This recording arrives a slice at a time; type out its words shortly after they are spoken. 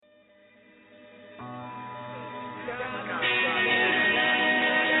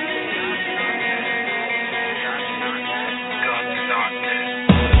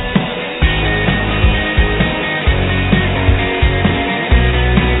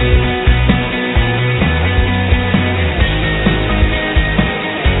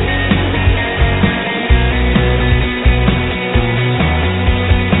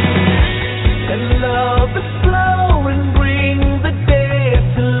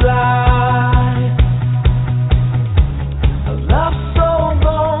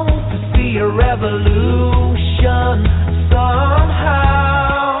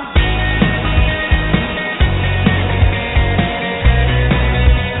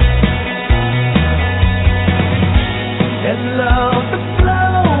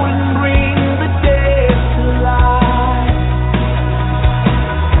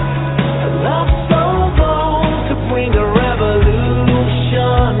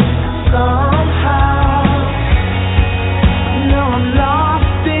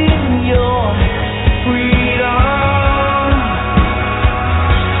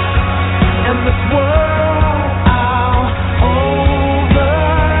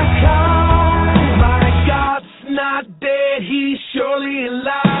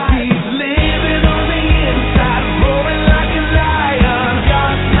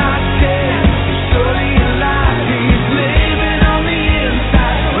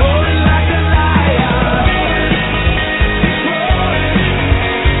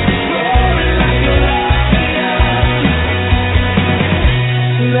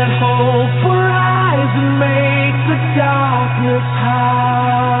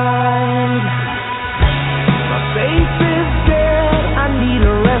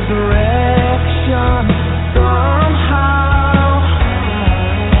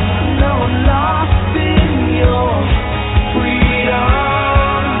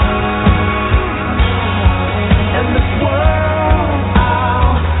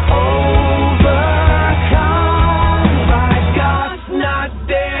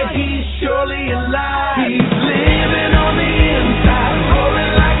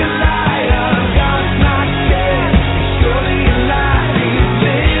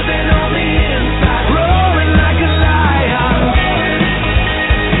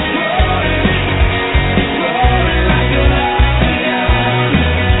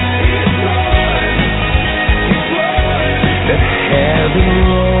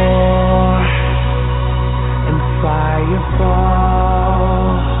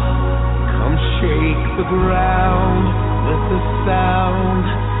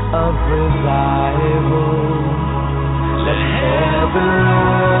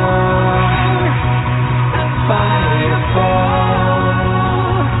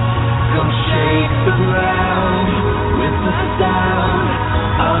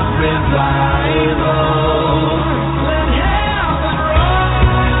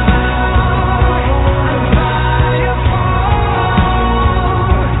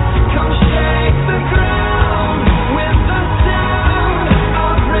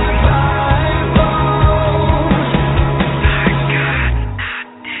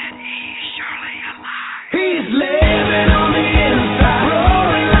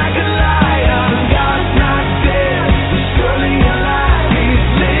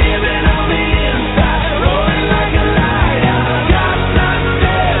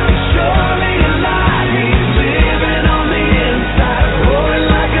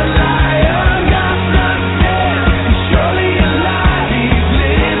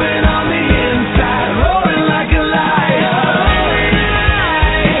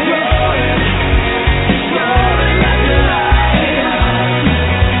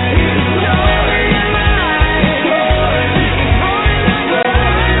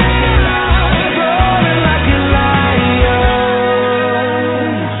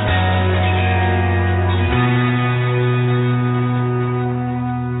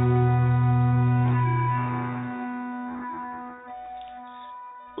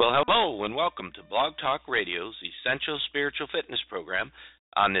welcome to Blog Talk Radio's Essential Spiritual Fitness Program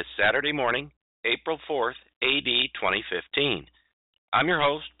on this Saturday morning, April 4th, AD 2015. I'm your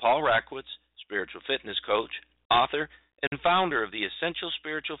host, Paul Rakowicz, spiritual fitness coach, author, and founder of the Essential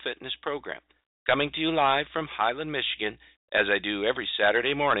Spiritual Fitness Program, coming to you live from Highland, Michigan, as I do every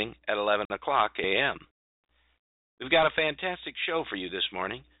Saturday morning at 11 o'clock a.m. We've got a fantastic show for you this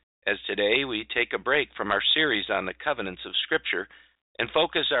morning, as today we take a break from our series on the covenants of Scripture and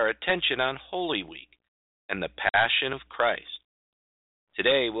focus our attention on Holy Week and the Passion of Christ.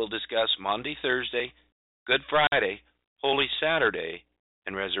 Today we'll discuss Maundy Thursday, Good Friday, Holy Saturday,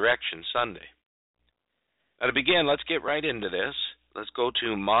 and Resurrection Sunday. Now to begin, let's get right into this. Let's go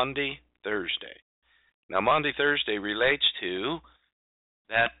to Maundy Thursday. Now, Maundy Thursday relates to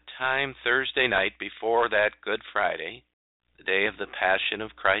that time Thursday night before that Good Friday, the day of the Passion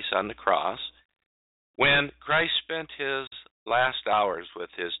of Christ on the cross, when Christ spent his last hours with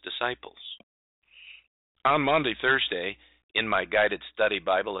his disciples. On Maundy Thursday, in my guided study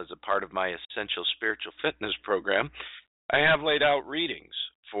Bible as a part of my Essential Spiritual Fitness program, I have laid out readings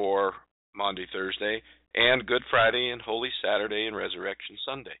for Maundy Thursday and Good Friday and Holy Saturday and Resurrection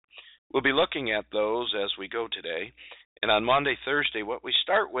Sunday. We'll be looking at those as we go today. And on Maundy Thursday, what we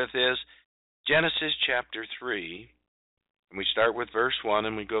start with is Genesis chapter 3. And we start with verse 1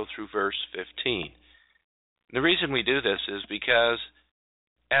 and we go through verse 15. And the reason we do this is because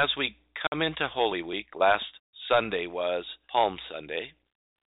as we come into Holy Week, last Sunday was Palm Sunday,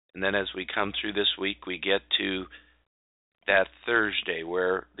 and then as we come through this week, we get to that Thursday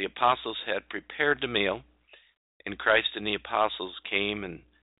where the apostles had prepared the meal, and Christ and the apostles came and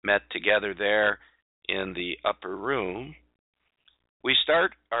met together there in the upper room. We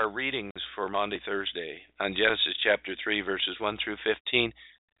start our readings for Maundy Thursday on Genesis chapter 3, verses 1 through 15,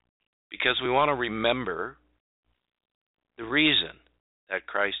 because we want to remember the reason that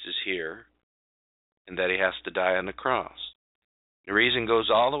Christ is here and that he has to die on the cross. The reason goes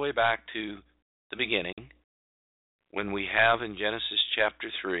all the way back to the beginning, when we have in Genesis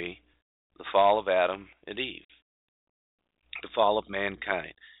chapter 3 the fall of Adam and Eve, the fall of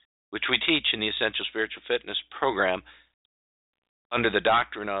mankind, which we teach in the Essential Spiritual Fitness program under the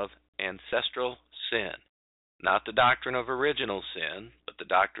doctrine of ancestral sin. Not the doctrine of original sin, but the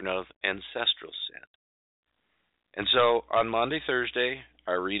doctrine of ancestral sin. And so on Maundy Thursday,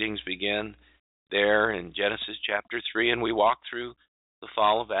 our readings begin there in Genesis chapter 3, and we walk through the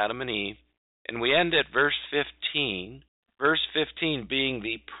fall of Adam and Eve, and we end at verse 15 being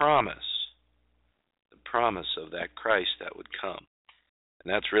the promise of that Christ that would come.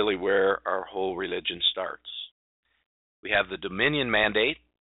 And that's really where our whole religion starts. We have the dominion mandate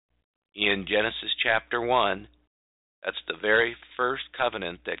in Genesis chapter 1. That's the very first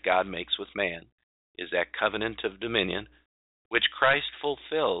covenant that God makes with man, is that covenant of dominion, which Christ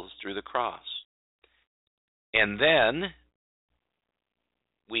fulfills through the cross. And then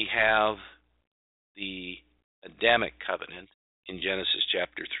we have the Adamic covenant in Genesis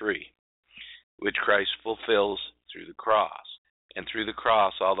chapter 3, which Christ fulfills through the cross, and through the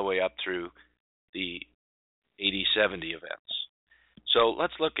cross all the way up through the AD 70 events. So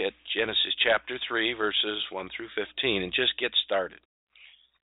let's look at Genesis chapter 3, verses 1 through 15, and just get started.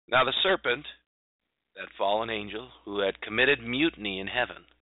 Now the serpent, that fallen angel, who had committed mutiny in heaven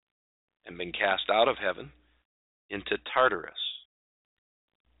and been cast out of heaven into Tartarus.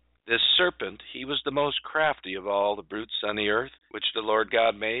 This serpent, he was the most crafty of all the brutes on the earth, which the Lord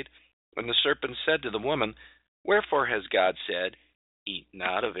God made. When the serpent said to the woman, "Wherefore has God said, Eat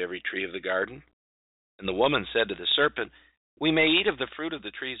not of every tree of the garden?" And the woman said to the serpent, We may eat of the fruit of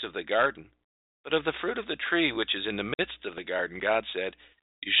the trees of the garden, but of the fruit of the tree which is in the midst of the garden, God said,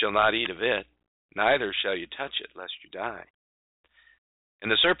 You shall not eat of it, neither shall you touch it, lest you die. And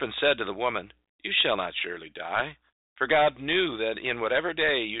the serpent said to the woman, You shall not surely die, for God knew that in whatever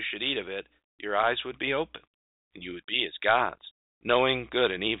day you should eat of it, your eyes would be open, and you would be as gods, knowing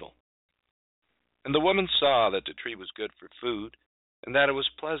good and evil. And the woman saw that the tree was good for food, and that it was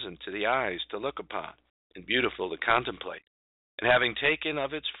pleasant to the eyes to look upon, and beautiful to contemplate. And having taken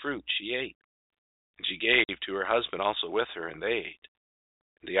of its fruit, she ate. And she gave to her husband also with her, and they ate.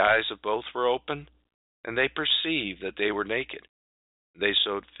 And the eyes of both were opened, and they perceived that they were naked. And they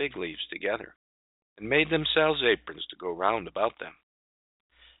sewed fig leaves together, and made themselves aprons to go round about them.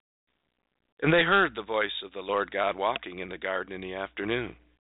 And they heard the voice of the Lord God walking in the garden in the afternoon.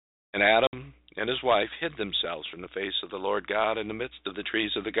 And Adam and his wife hid themselves from the face of the Lord God in the midst of the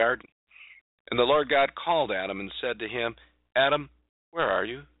trees of the garden. And the Lord God called Adam and said to him, Adam, where are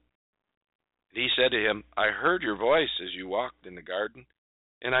you? And he said to him, I heard your voice as you walked in the garden,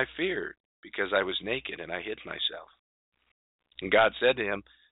 and I feared, because I was naked, and I hid myself. And God said to him,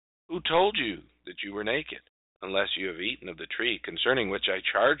 Who told you that you were naked, unless you have eaten of the tree concerning which I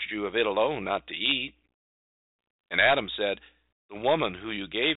charged you of it alone not to eat? And Adam said, The woman who you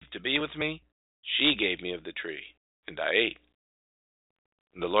gave to be with me, she gave me of the tree, and I ate.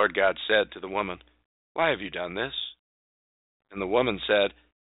 And the Lord God said to the woman, Why have you done this? And the woman said,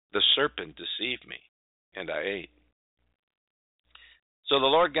 The serpent deceived me, and I ate. So the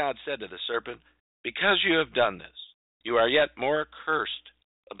Lord God said to the serpent, Because you have done this, you are yet more accursed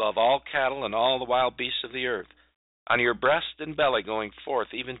above all cattle and all the wild beasts of the earth, on your breast and belly going forth,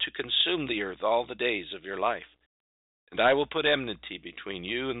 even to consume the earth all the days of your life. And I will put enmity between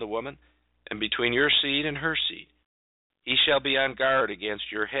you and the woman, and between your seed and her seed. He shall be on guard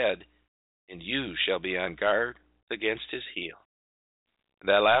against your head, and you shall be on guard against his heel.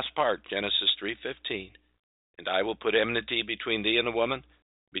 That last part, Genesis 3:15, and I will put enmity between thee and the woman,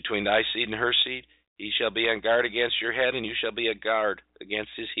 between thy seed and her seed. He shall be on guard against your head, and you shall be a guard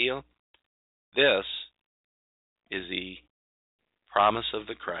against his heel. This is the promise of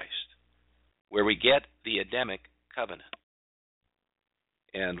the Christ, where we get the Adamic covenant.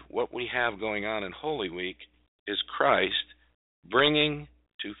 And what we have going on in Holy Week is Christ bringing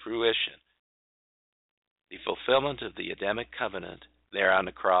to fruition the fulfillment of the Adamic covenant there on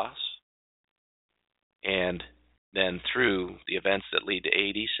the cross, and then through the events that lead to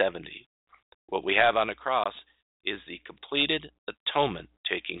AD 70. What we have on the cross is the completed atonement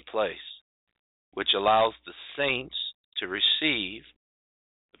taking place, which allows the saints to receive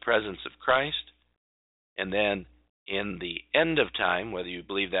the presence of Christ, and then in the end of time, whether you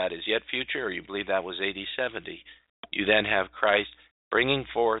believe that is yet future or you believe that was AD 70, you then have Christ bringing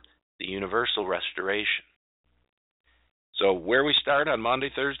forth the universal restoration. So where we start on Maundy,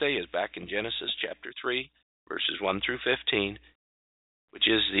 Thursday is back in Genesis chapter 3, verses 1 through 15, which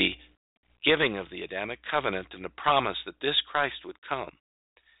is the giving of the Adamic covenant and the promise that this Christ would come.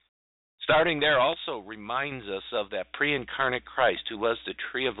 Starting there also reminds us of that pre-incarnate Christ who was the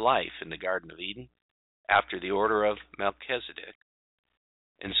tree of life in the Garden of Eden after the order of Melchizedek.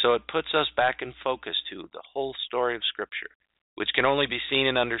 And so it puts us back in focus to the whole story of Scripture, which can only be seen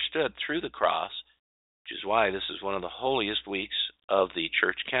and understood through the cross, which is why this is one of the holiest weeks of the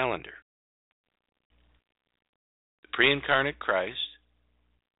church calendar. The pre-incarnate Christ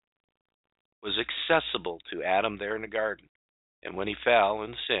was accessible to Adam there in the garden, and when he fell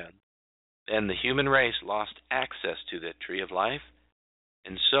in sin, then the human race lost access to that tree of life,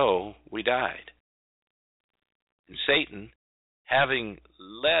 and so we died. And Satan, having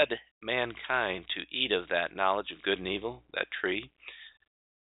led mankind to eat of that knowledge of good and evil, that tree,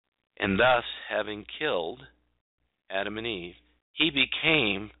 and thus having killed Adam and Eve, he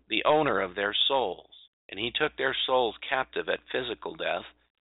became the owner of their souls, and he took their souls captive at physical death,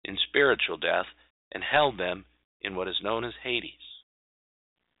 in spiritual death, and held them in what is known as Hades.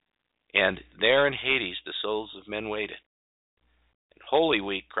 And there in Hades the souls of men waited. In Holy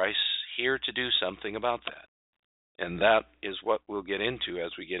Week, Christ's here to do something about that. And that is what we'll get into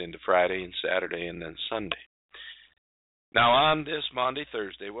as we get into Friday and Saturday and then Sunday. Now on this Maundy,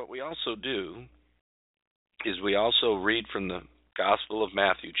 Thursday, what we also do is we also read from the Gospel of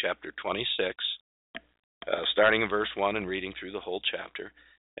Matthew, chapter 26, starting in verse 1 and reading through the whole chapter.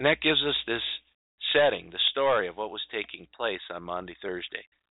 And that gives us this setting, the story of what was taking place on Maundy, Thursday,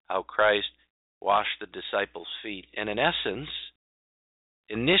 how Christ washed the disciples' feet and in essence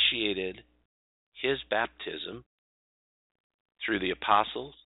initiated his baptism through the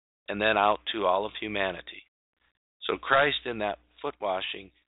apostles and then out to all of humanity. So Christ in that foot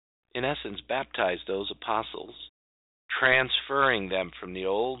washing in essence baptized those apostles, transferring them from the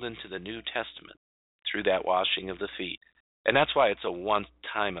Old into the New Testament through that washing of the feet. And that's why it's a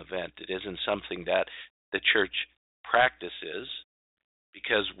one-time event. It isn't something that the church practices,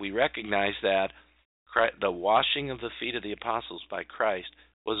 because we recognize that the washing of the feet of the apostles by Christ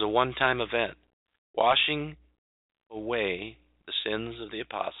was a one-time event, washing away the sins of the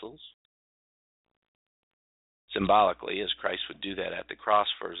apostles, symbolically, as Christ would do that at the cross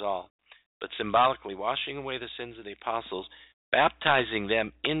for us all, but symbolically washing away the sins of the apostles, baptizing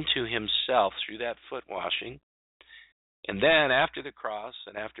them into himself through that foot washing. And then after the cross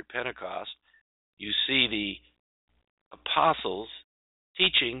and after Pentecost, you see the apostles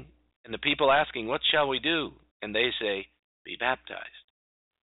teaching and the people asking, what shall we do? And they say, be baptized.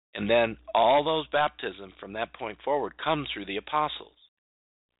 And then all those baptisms from that point forward come through the apostles.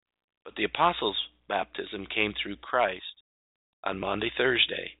 But the apostles' baptism came through Christ on Maundy,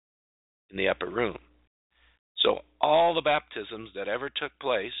 Thursday in the upper room. So all the baptisms that ever took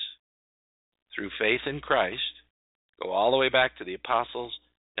place through faith in Christ go all the way back to the apostles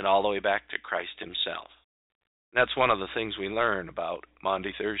and all the way back to Christ himself. And that's one of the things we learn about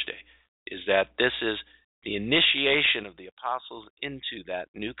Maundy, Thursday, is that this is the initiation of the apostles into that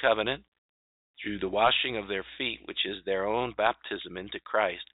new covenant through the washing of their feet, which is their own baptism into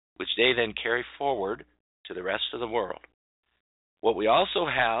Christ, which they then carry forward to the rest of the world. What we also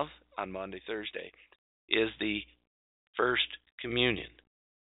have on Maundy, Thursday is the First Communion,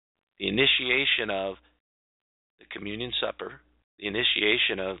 the initiation of the Communion Supper, the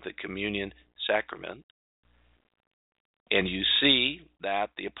initiation of the Communion Sacrament. And you see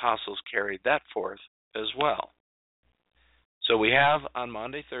that the apostles carried that forth as well. So we have on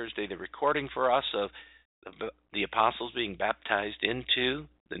Maundy, Thursday the recording for us of the apostles being baptized into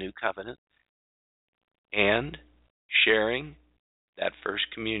the new covenant and sharing that first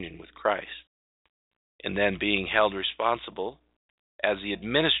communion with Christ, and then being held responsible as the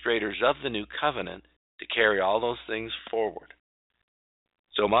administrators of the new covenant to carry all those things forward.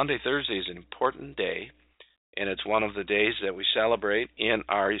 So Maundy, Thursday is an important day, and it's one of the days that we celebrate in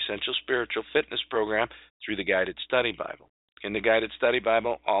our Essential Spiritual Fitness program through the Guided Study Bible. In the Guided Study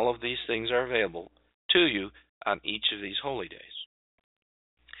Bible, all of these things are available to you on each of these holy days.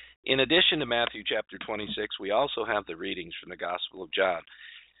 In addition to Matthew chapter 26, we also have the readings from the Gospel of John.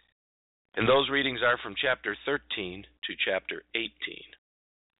 And those readings are from chapter 13 to chapter 18.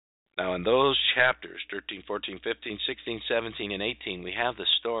 Now, in those chapters, 13, 14, 15, 16, 17, and 18, we have the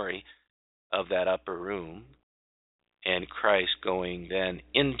story of that upper room and Christ going then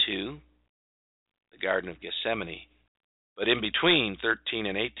into the Garden of Gethsemane. But in between 13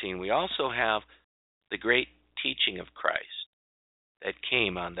 and 18, we also have the great teaching of Christ that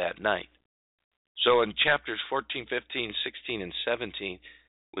came on that night. So in chapters 14, 15, 16, and 17,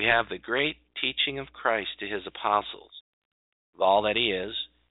 we have the great teaching of Christ to his apostles of all that he is,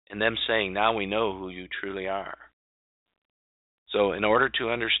 and them saying, now we know who you truly are. So in order to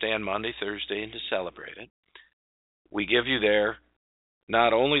understand Maundy, Thursday, and to celebrate it, we give you there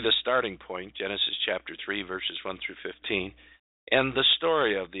not only the starting point, Genesis chapter 3, verses 1 through 15, and the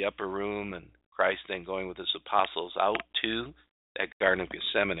story of the upper room and Christ then going with his apostles out to that Garden of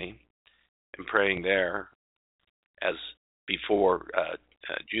Gethsemane and praying there as before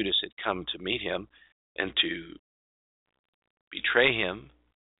Judas had come to meet him and to betray him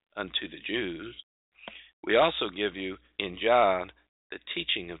unto the Jews. We also give you in John the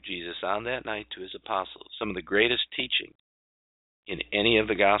teaching of Jesus on that night to his apostles, some of the greatest teaching in any of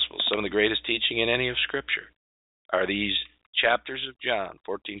the Gospels, some of the greatest teaching in any of Scripture are these chapters of John,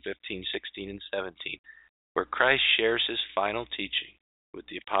 14, 15, 16, and 17, where Christ shares his final teaching with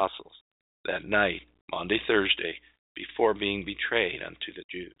the apostles that night, Maundy, Thursday, before being betrayed unto the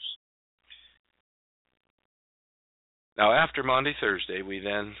Jews. Now, after Maundy, Thursday, we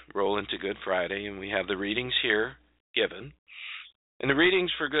then roll into Good Friday, and we have the readings here given. And the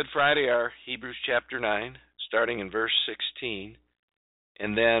readings for Good Friday are Hebrews chapter 9, starting in verse 16,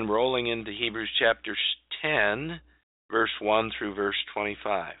 and then rolling into Hebrews chapter 10, verse 1 through verse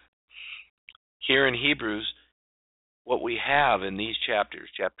 25. Here in Hebrews, what we have in these chapters,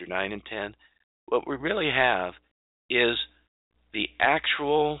 chapter 9 and 10, what we really have is the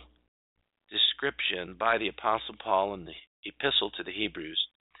actual description by the Apostle Paul in the epistle to the Hebrews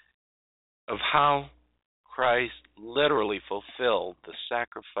of how Christ literally fulfilled the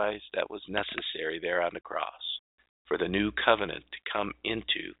sacrifice that was necessary there on the cross for the new covenant to come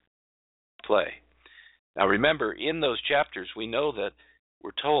into play. Now remember, in those chapters, we know that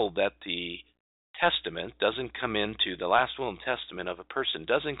we're told that the testament doesn't come into, the last will and testament of a person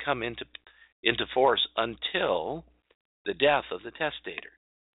doesn't come into force until the death of the testator.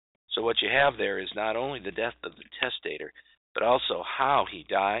 So what you have there is not only the death of the testator, but also how he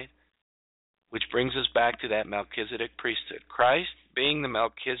died, which brings us back to that Melchizedek priesthood. Christ being the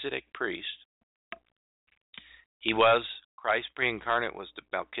Melchizedek priest, Christ pre-incarnate was the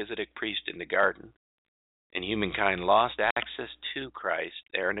Melchizedek priest in the garden, and humankind lost access to Christ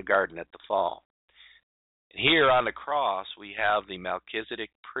there in the garden at the fall. And here on the cross, we have the Melchizedek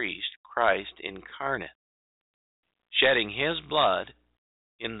priest, Christ incarnate, shedding his blood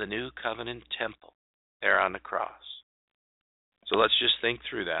in the new covenant temple there on the cross. So let's just think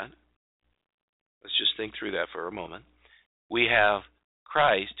through that. Let's just think through that for a moment. We have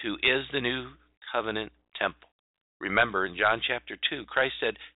Christ, who is the new covenant temple. Remember, in John chapter 2, Christ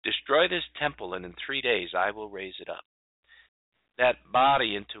said, destroy this temple, and in 3 days I will raise it up. That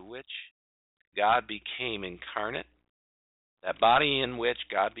body into which God became incarnate, that body in which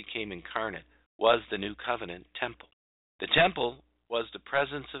God became incarnate was the new covenant temple. The temple was the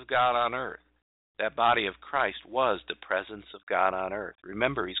presence of God on earth. That body of Christ was the presence of God on earth.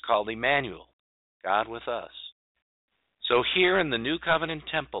 Remember, he's called Emmanuel, God with us. So here in the new covenant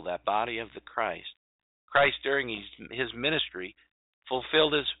temple, that body of the Christ during his ministry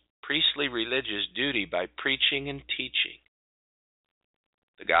fulfilled his priestly religious duty by preaching and teaching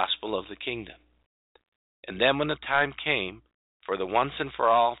the gospel of the kingdom. And then when the time came for the once and for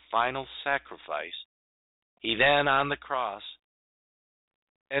all final sacrifice, he then on the cross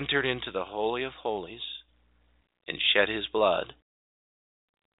entered into the Holy of Holies and shed his blood,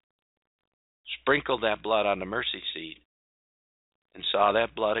 sprinkled that blood on the mercy seat, and saw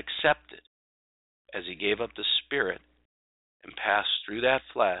that blood accepted as he gave up the Spirit and passed through that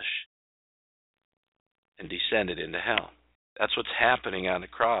flesh and descended into hell. That's what's happening on the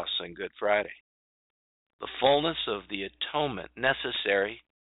cross on Good Friday. The fullness of the atonement necessary,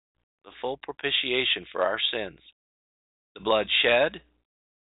 the full propitiation for our sins, the blood shed,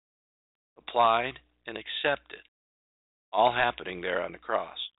 applied, and accepted, all happening there on the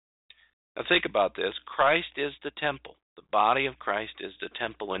cross. Now think about this. Christ is the temple. The body of Christ is the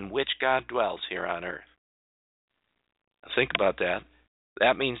temple in which God dwells here on earth. Now think about that.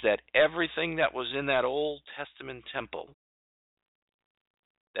 That means that everything that was in that Old Testament temple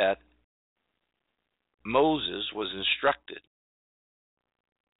that Moses was instructed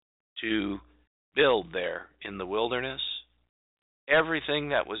to build there in the wilderness, everything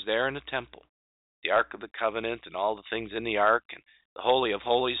that was there in the temple, the Ark of the Covenant and all the things in the Ark and the Holy of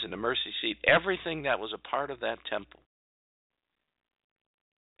Holies and the mercy seat, everything that was a part of that temple,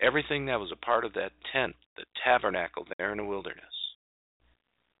 everything that was a part of that tent, the tabernacle there in the wilderness,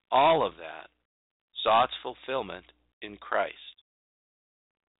 all of that saw its fulfillment in Christ.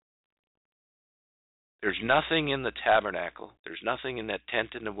 There's nothing in the tabernacle, there's nothing in that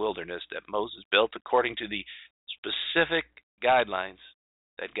tent in the wilderness that Moses built according to the specific guidelines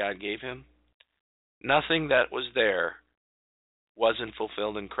that God gave him. Nothing that was there wasn't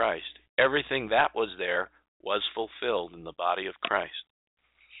fulfilled in Christ. Everything that was there was fulfilled in the body of Christ.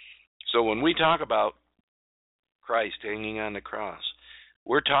 So when we talk about Christ hanging on the cross,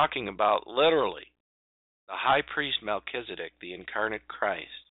 we're talking about literally the high priest Melchizedek, the incarnate Christ,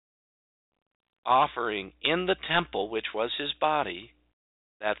 offering in the temple, which was his body,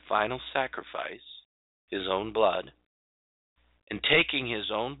 that final sacrifice, his own blood, and taking his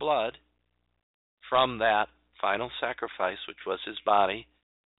own blood from that final sacrifice, which was his body,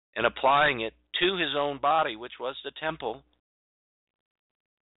 and applying it to his own body, which was the temple,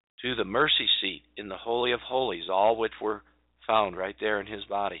 to the mercy seat in the Holy of Holies, all which were found right there in his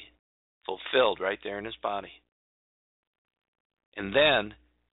body, fulfilled right there in his body. And then,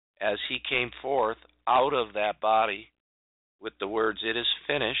 as he came forth out of that body with the words, "It is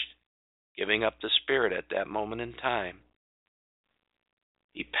finished," giving up the spirit at that moment in time,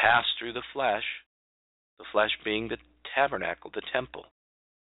 he passed through the flesh being the tabernacle, the temple.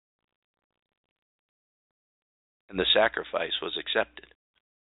 And the sacrifice was accepted.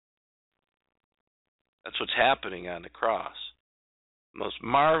 That's what's happening on the cross. The most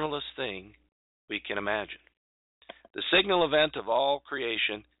marvelous thing we can imagine. The signal event of all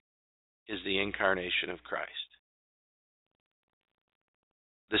creation is the incarnation of Christ.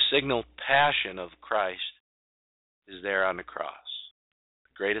 The signal passion of Christ is there on the cross,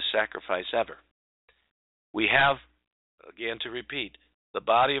 the greatest sacrifice ever. We have, again to repeat, the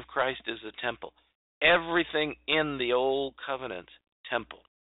body of Christ is the temple. Everything in the Old Covenant temple,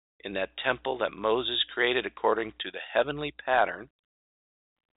 in that temple that Moses created according to the heavenly pattern,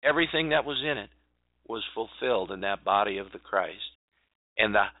 everything that was in it was fulfilled in that body of the Christ.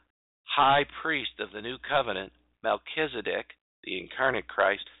 And the high priest of the new covenant, Melchizedek, the incarnate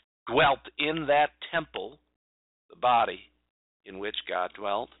Christ, dwelt in that temple, the body in which God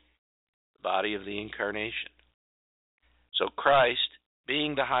dwelt, the body of the incarnation. So Christ,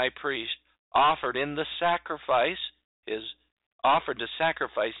 being the high priest, offered the sacrifice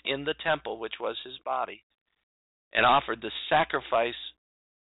in the temple, which was his body, and offered the sacrifice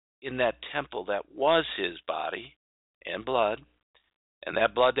in that temple that was his body and blood, and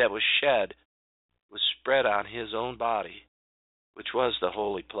that blood that was shed was spread on his own body, which was the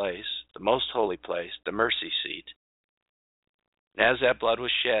holy place, the most holy place, the mercy seat. And as that blood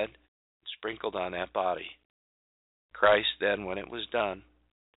was shed, sprinkled on that body, Christ then, when it was done,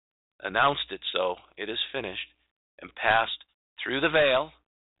 announced it so, "It is finished," and passed through the veil,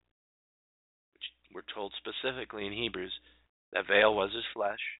 which we're told specifically in Hebrews, that veil was his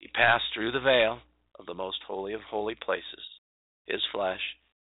flesh. He passed through the veil of the most holy of holy places, his flesh,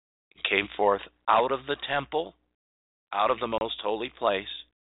 and came forth out of the temple, out of the most holy place,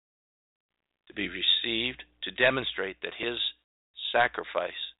 to be received, to demonstrate that his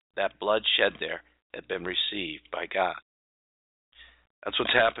sacrifice, that blood shed there, had been received by God. That's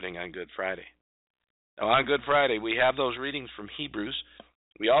what's happening on Good Friday. Now, on Good Friday, we have those readings from Hebrews.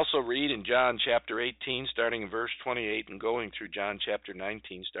 We also read in John chapter 18, starting in verse 28, and going through John chapter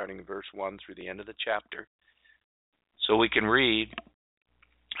 19, starting in verse 1 through the end of the chapter. So we can read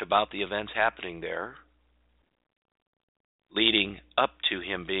about the events happening there, leading up to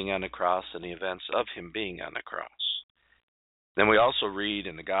him being on the cross and the events of him being on the cross. Then we also read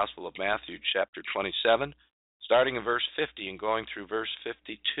in the Gospel of Matthew chapter 27, starting in verse 50 and going through verse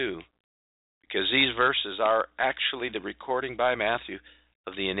 52, because these verses are actually the recording by Matthew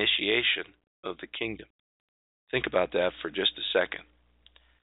of the initiation of the kingdom. Think about that for just a second.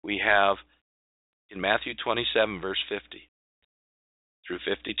 We have in Matthew 27, verse 50 through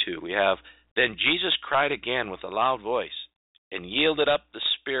 52, we have, "Then Jesus cried again with a loud voice and yielded up the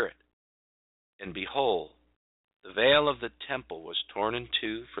spirit. And behold, The veil of the temple was torn in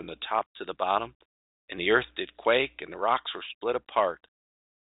two from the top to the bottom, and the earth did quake, and the rocks were split apart.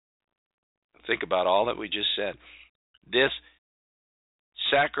 Think about all that we just said. This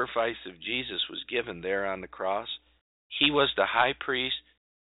sacrifice of Jesus was given there on the cross. He was the high priest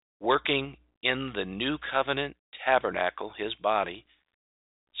working in the new covenant tabernacle, his body,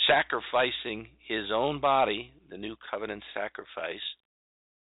 sacrificing his own body, the new covenant sacrifice,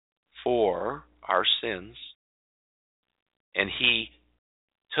 for our sins. And he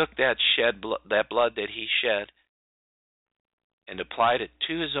took that blood that he shed and applied it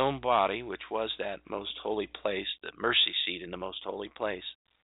to his own body, which was that most holy place, the mercy seat in the most holy place,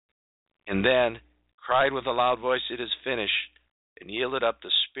 and then cried with a loud voice, "It is finished," and yielded up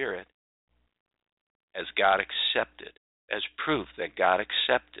the Spirit as God accepted, as proof that God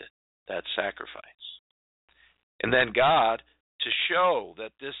accepted that sacrifice. And then God, to show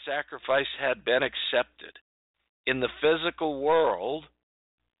that this sacrifice had been accepted in the physical world,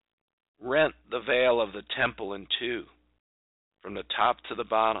 rent the veil of the temple in two, from the top to the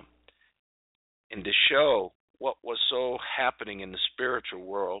bottom. And to show what was so happening in the spiritual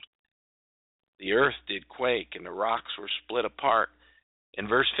world, the earth did quake and the rocks were split apart. And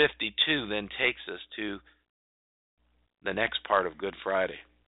verse 52 then takes us to the next part of Good Friday.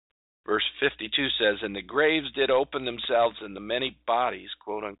 Verse 52 says, "And the graves did open themselves, and the many bodies,"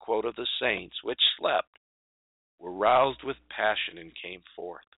 quote unquote, "of the saints which slept were roused with passion and came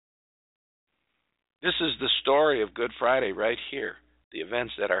forth." This is the story of Good Friday right here, the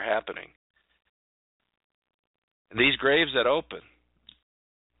events that are happening. And these graves that open,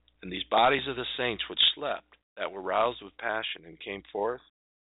 and these bodies of the saints which slept, that were roused with passion and came forth,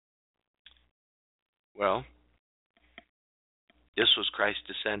 well, this was Christ's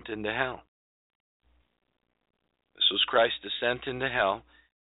descent into hell. This was Christ's descent into hell,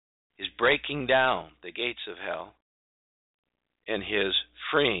 his breaking down the gates of hell, and his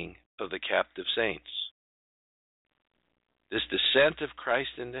freeing of the captive saints. This descent of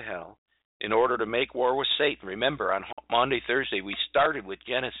Christ into hell in order to make war with Satan. Remember, on Monday, Thursday, we started with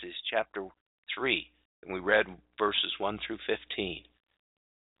Genesis chapter 3, and we read verses 1 through 15.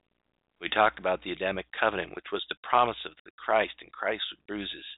 We talked about the Adamic covenant, which was the promise of the Christ, and Christ would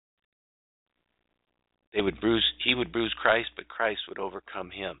bruise he would bruise Christ, but Christ would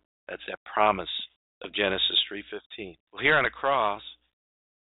overcome him. That's that promise of Genesis 3:15. Well, here on the cross,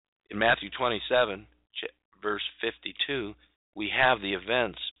 in Matthew 27, verse 52, we have the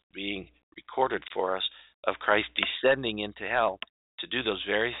events being recorded for us of Christ descending into hell to do those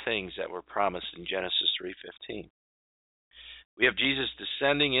very things that were promised in Genesis 3:15. We have Jesus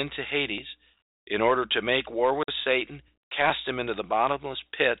descending into Hades in order to make war with Satan, cast him into the bottomless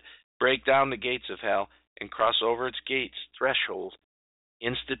pit, break down the gates of hell, and cross over its gates threshold,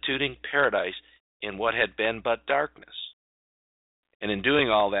 instituting paradise in what had been but darkness. And in doing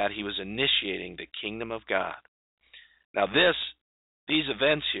all that, he was initiating the kingdom of God. Now these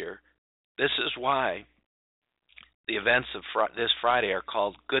events here, this is why the events of this Friday are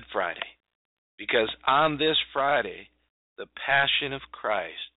called Good Friday. Because on this Friday, the passion of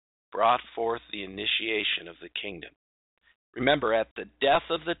Christ brought forth the initiation of the kingdom. Remember, at the death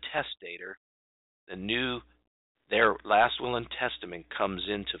of the testator, their last will and testament comes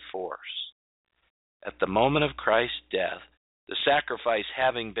into force. At the moment of Christ's death, the sacrifice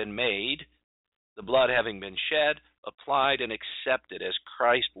having been made, the blood having been shed, applied and accepted as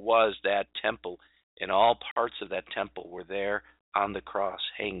Christ was that temple, and all parts of that temple were there on the cross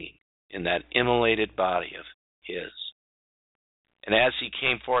hanging in that immolated body of his. And as he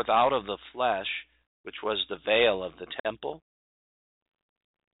came forth out of the flesh, which was the veil of the temple,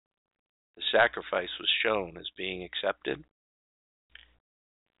 the sacrifice was shown as being accepted.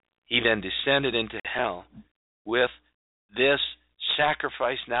 He then descended into hell with this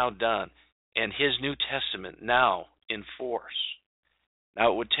sacrifice now done and his New Testament now in force.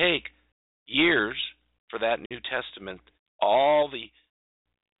 Now it would take years for that New Testament, all the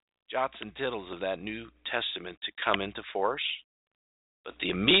jots and tittles of that New Testament to come into force, but the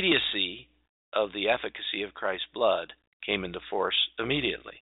immediacy of the efficacy of Christ's blood came into force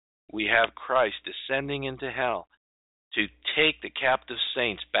immediately. We have Christ descending into hell to take the captive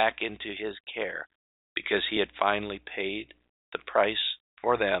saints back into his care because he had finally paid the price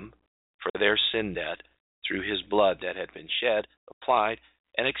for them, for their sin debt, through his blood that had been shed, applied,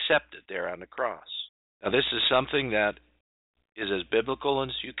 and accepted there on the cross. Now this is something that is as biblical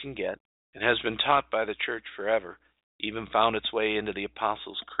as you can get and has been taught by the church forever, even found its way into the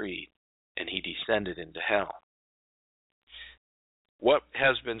Apostles' Creed, and he descended into hell. What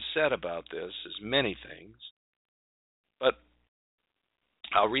has been said about this is many things, but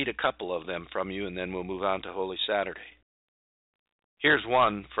I'll read a couple of them from you, and then we'll move on to Holy Saturday. Here's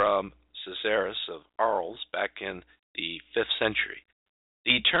one from Caesarus of Arles back in the 5th century.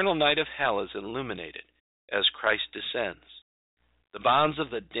 The eternal night of hell is illuminated as Christ descends. The bonds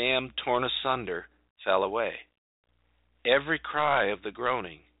of the damned torn asunder fell away. Every cry of the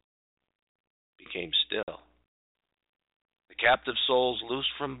groaning became still. The captive souls loosed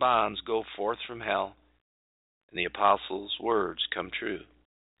from bonds go forth from hell, and the apostles' words come true.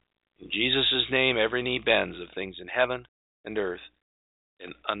 In Jesus' name every knee bends of things in heaven and earth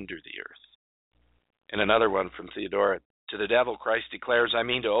and under the earth. And another one from Theodoret. To the devil Christ declares, I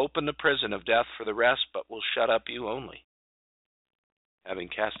mean to open the prison of death for the rest, but will shut up you only. Having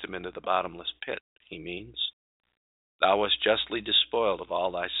cast him into the bottomless pit, he means, thou wast justly despoiled of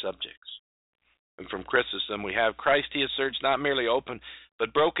all thy subjects. And from Chrysostom we have, Christ, he asserts, not merely opened,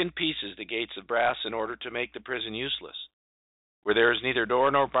 but broke in pieces the gates of brass in order to make the prison useless. Where there is neither door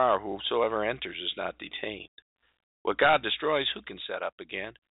nor bar, whosoever enters is not detained. What God destroys, who can set up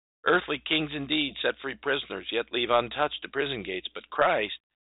again? Earthly kings indeed set free prisoners, yet leave untouched the prison gates. But Christ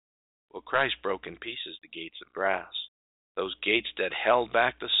broke in pieces the gates of brass, those gates that held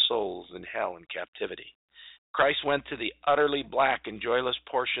back the souls in hell and captivity. Christ went to the utterly black and joyless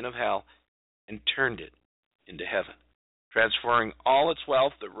portion of hell and turned it into heaven, transferring all its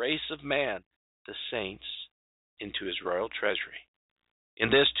wealth, the race of man, the saints, into his royal treasury. In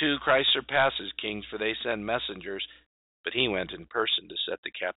this too Christ surpasses kings, for they send messengers, but he went in person to set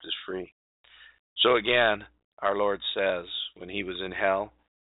the captives free. So again, our Lord says, when he was in hell,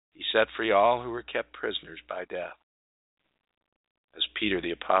 he set free all who were kept prisoners by death, as Peter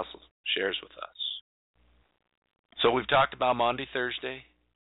the Apostle shares with us. So we've talked about Maundy, Thursday,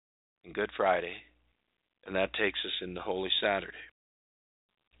 and Good Friday, and that takes us into Holy Saturday.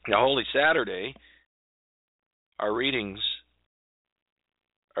 Now, Holy Saturday, our readings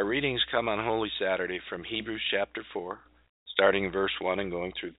come on Holy Saturday from Hebrews chapter 4, starting in verse 1 and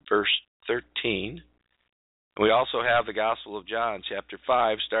going through verse 13. We also have the Gospel of John chapter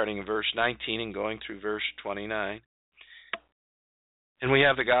 5, starting in verse 19 and going through verse 29. And we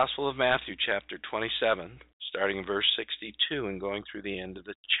have the Gospel of Matthew chapter 27, starting in verse 62 and going through the end of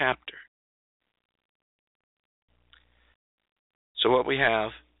the chapter. So what we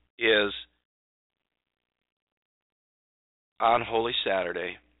have is, on Holy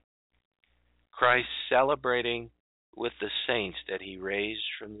Saturday, Christ celebrating with the saints that he raised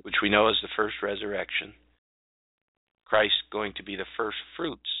from, which we know as the first resurrection. Christ going to be the first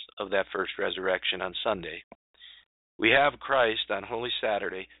fruits of that first resurrection on Sunday. We have Christ on Holy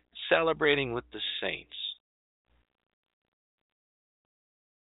Saturday celebrating with the saints.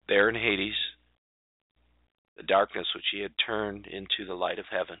 There in Hades, the darkness which he had turned into the light of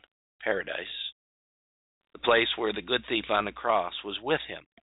heaven, paradise, the place where the good thief on the cross was with him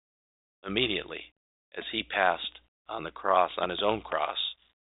immediately as he passed on the cross, on his own cross,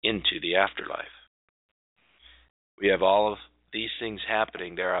 into the afterlife. We have all of these things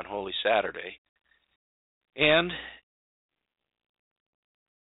happening there on Holy Saturday. And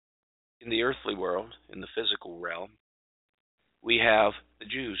in the earthly world, in the physical realm, we have the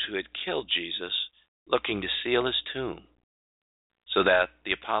Jews who had killed Jesus looking to seal his tomb so that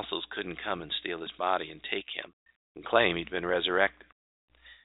the apostles couldn't come and steal his body and take him and claim he'd been resurrected.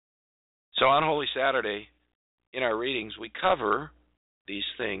 So on Holy Saturday, in our readings, we cover these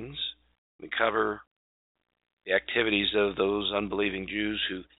things. We cover the activities of those unbelieving Jews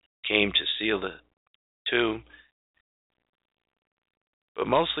who came to seal the tomb. But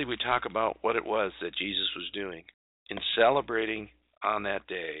mostly we talk about what it was that Jesus was doing in celebrating on that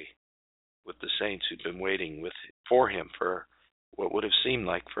day with the saints who'd been waiting for him for what would have seemed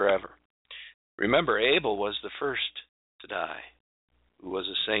like forever. Remember, Abel was the first to die, who was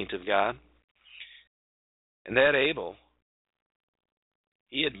a saint of God. And that Abel,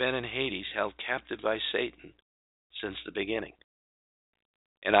 he had been in Hades, held captive by Satan since the beginning.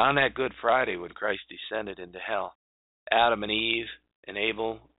 And on that Good Friday, when Christ descended into hell, Adam and Eve and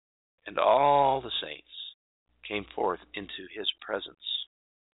Abel and all the saints came forth into his presence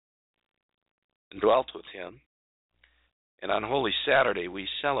and dwelt with him. And on Holy Saturday, we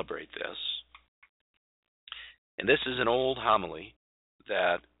celebrate this. And this is an old homily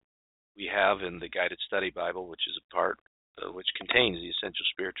that we have in the Guided Study Bible, which is a part, which contains the Essential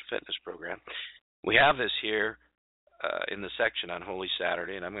Spiritual Fitness Program. We have this here in the section on Holy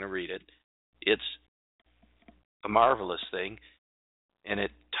Saturday, and I'm going to read it. It's a marvelous thing, and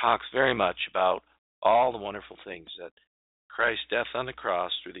it talks very much about all the wonderful things that Christ's death on the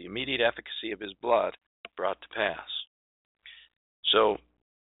cross, through the immediate efficacy of his blood, brought to pass. So,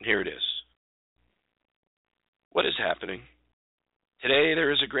 here it is. What is happening? Today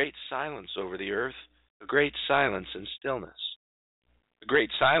there is a great silence over the earth, a great silence and stillness. A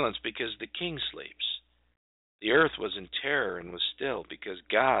great silence because the King sleeps. The earth was in terror and was still because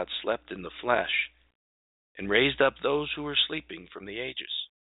God slept in the flesh and raised up those who were sleeping from the ages.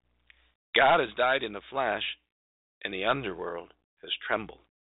 God has died in the flesh, and the underworld has trembled.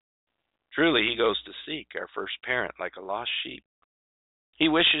 Truly, he goes to seek our first parent like a lost sheep. He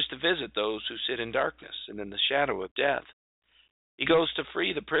wishes to visit those who sit in darkness and in the shadow of death. He goes to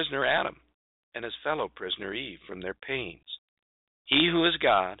free the prisoner Adam and his fellow prisoner Eve from their pains. He who is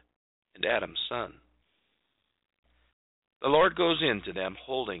God and Adam's son. The Lord goes in to them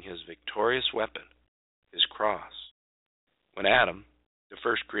holding his victorious weapon, his cross. When Adam, the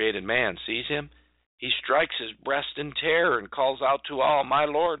first created man, sees him, he strikes his breast in terror and calls out to all, "My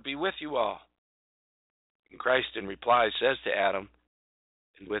Lord, be with you all." And Christ in reply says to Adam,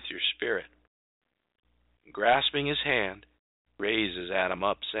 "And with your spirit." And grasping his hand, raises Adam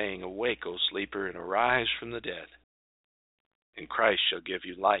up, saying, "Awake, O sleeper, and arise from the dead, and Christ shall give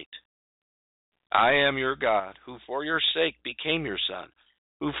you light. I am your God, who for your sake became your Son,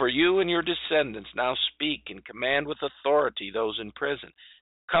 who for you and your descendants now speak and command with authority those in prison.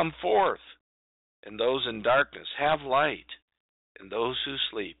 Come forth, and those in darkness have light, and those who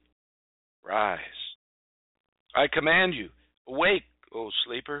sleep rise. I command you, awake, O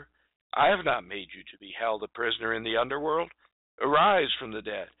sleeper. I have not made you to be held a prisoner in the underworld. Arise from the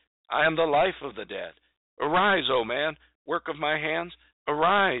dead. I am the life of the dead. Arise, O man, work of my hands.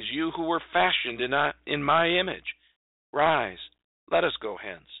 Arise, you who were fashioned in my image. Rise, let us go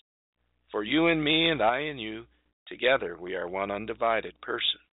hence. For you and me and I and you, together we are one undivided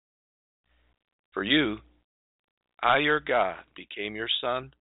person. For you, I, your God, became your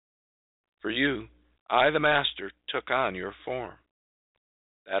son. For you, I, the master, took on your form,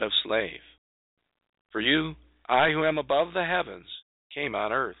 that of slave. For you, I, who am above the heavens, came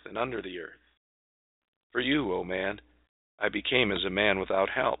on earth and under the earth. For you, O man, I became as a man without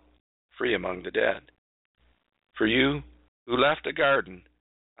help, free among the dead. For you, who left a garden,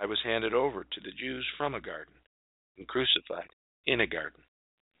 I was handed over to the Jews from a garden, and crucified in a garden.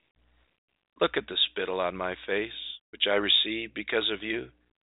 Look at the spittle on my face, which I received because of you,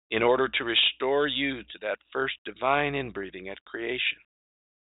 in order to restore you to that first divine inbreathing at creation.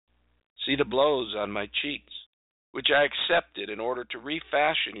 See the blows on my cheeks, which I accepted in order to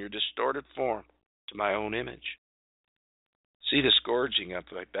refashion your distorted form to my own image. See the scourging of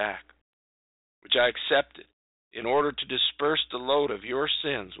my back, which I accepted in order to disperse the load of your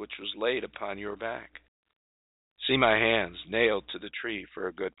sins which was laid upon your back. See my hands nailed to the tree for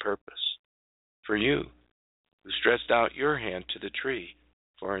a good purpose, for you, who stretched out your hand to the tree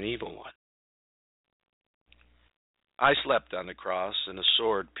for an evil one. I slept on the cross, and a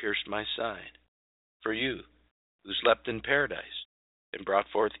sword pierced my side, for you, who slept in paradise, and brought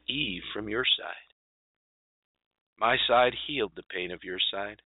forth Eve from your side. My side healed the pain of your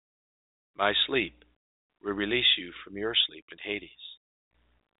side. My sleep will release you from your sleep in Hades.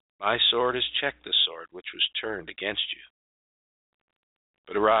 My sword has checked the sword which was turned against you.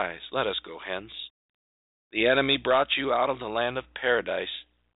 But arise, let us go hence. The enemy brought you out of the land of paradise.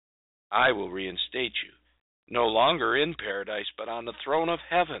 I will reinstate you, no longer in paradise, but on the throne of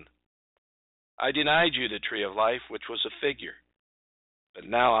heaven. I denied you the tree of life, which was a figure, but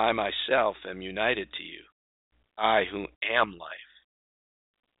now I myself am united to you, I who am life.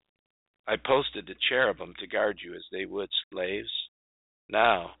 I posted the cherubim to guard you as they would slaves.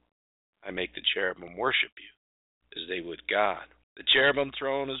 Now I make the cherubim worship you as they would God. The cherubim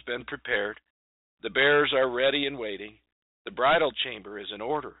throne has been prepared. The bearers are ready and waiting. The bridal chamber is in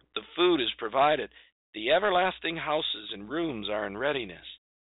order. The food is provided. The everlasting houses and rooms are in readiness.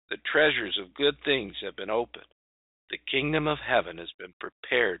 The treasures of good things have been opened. The kingdom of heaven has been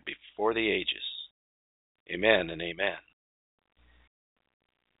prepared before the ages. Amen and amen.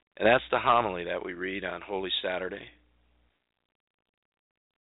 And that's the homily that we read on Holy Saturday.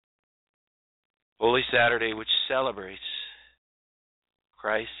 Holy Saturday, which celebrates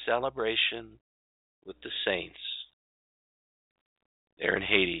Christ's celebration with the saints there in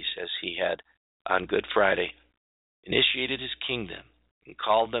Hades, as he had on Good Friday initiated his kingdom and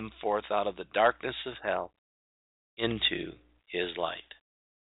called them forth out of the darkness of hell into his light.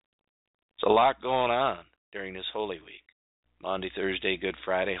 There's a lot going on during this Holy Week. Monday, Thursday, Good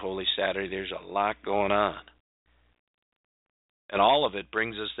Friday, Holy Saturday, there's a lot going on. And all of it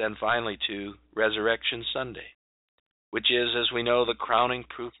brings us then finally to Resurrection Sunday, which is, as we know, the crowning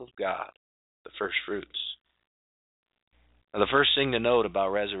proof of God, the first fruits. Now, the first thing to note about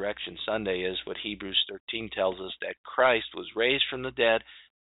Resurrection Sunday is what Hebrews 13 tells us, that Christ was raised from the dead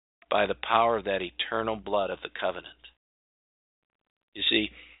by the power of that eternal blood of the covenant. You see,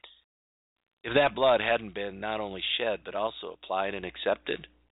 if that blood hadn't been not only shed but also applied and accepted,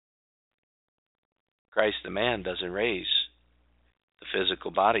 Christ the man doesn't raise. The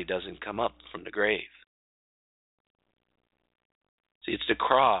physical body doesn't come up from the grave. See, it's the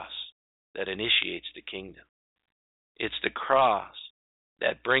cross that initiates the kingdom. It's the cross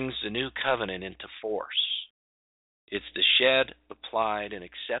that brings the new covenant into force. It's the shed, applied, and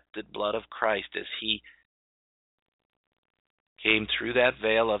accepted blood of Christ as he came through that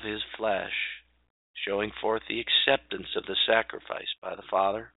veil of his flesh, showing forth the acceptance of the sacrifice by the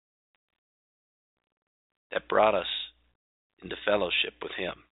Father, that brought us into fellowship with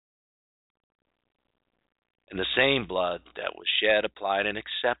him. And the same blood that was shed, applied, and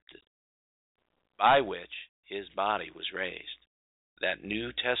accepted, by which his body was raised, that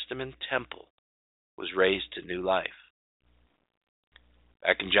New Testament temple, was raised to new life.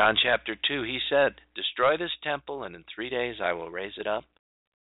 Back in John chapter 2, he said, "Destroy this temple, and in 3 days I will raise it up."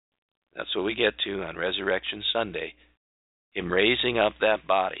 That's what we get to on Resurrection Sunday, him raising up that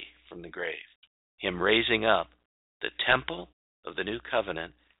body from the grave, him raising up the temple of the new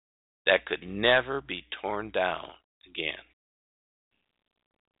covenant that could never be torn down again.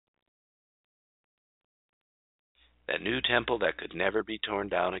 That new temple that could never be torn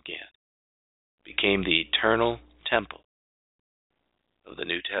down again became the eternal temple of the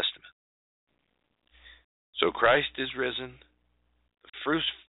New Testament. So Christ is risen. The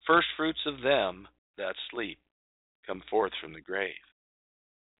first fruits of them that sleep come forth from the grave.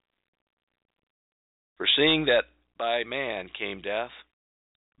 For seeing that by man came death,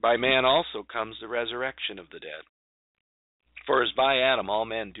 by man also comes the resurrection of the dead. For as by Adam all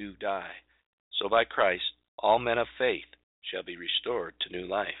men do die, so by Christ all men of faith shall be restored to new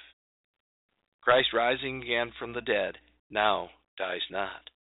life. Christ, rising again from the dead, now dies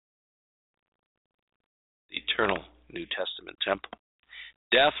not. The eternal New Testament temple.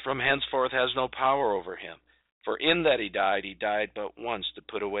 Death from henceforth has no power over him. For in that he died but once to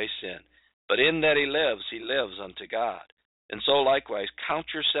put away sin. But in that he lives unto God. And so likewise count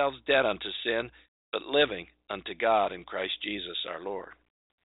yourselves dead unto sin, but living unto God in Christ Jesus our Lord.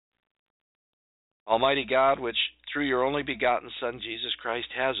 Almighty God, which through your only begotten Son Jesus Christ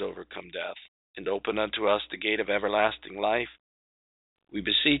has overcome death, and opened unto us the gate of everlasting life, we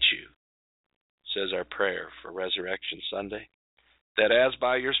beseech you, says our prayer for Resurrection Sunday, that as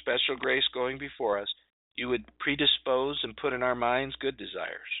by your special grace going before us, you would predispose and put in our minds good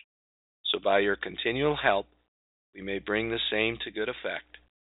desires, so by your continual help we may bring the same to good effect,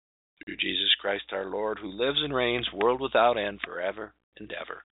 through Jesus Christ our Lord, who lives and reigns world without end forever and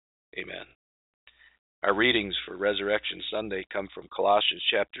ever. Amen. Our readings for Resurrection Sunday come from Colossians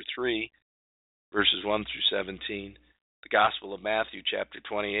chapter 3, verses 1 through 17, the Gospel of Matthew chapter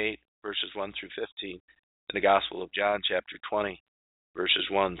 28, verses 1 through 15, and the Gospel of John chapter 20, verses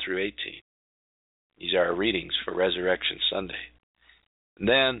 1 through 18. These are our readings for Resurrection Sunday. And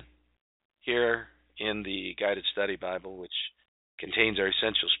then, here in the Guided Study Bible, which contains our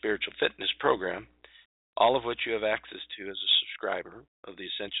Essential Spiritual Fitness program, all of which you have access to as a subscriber of the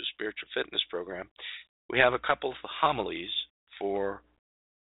Essential Spiritual Fitness program, we have a couple of homilies for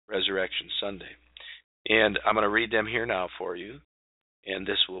Resurrection Sunday. And I'm going to read them here now for you, and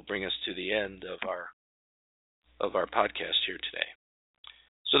this will bring us to the end of our podcast here today.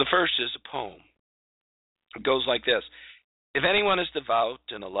 So the first is a poem. It goes like this: If anyone is devout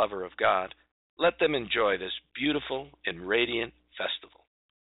and a lover of God, let them enjoy this beautiful and radiant festival.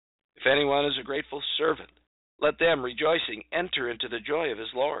 If anyone is a grateful servant, let them, rejoicing, enter into the joy of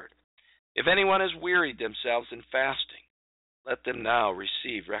his Lord. If anyone has wearied themselves in fasting, let them now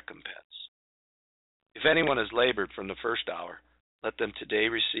receive recompense. If anyone has labored from the first hour, let them today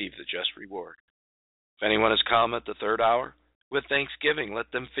receive the just reward. If anyone has come at the third hour, with thanksgiving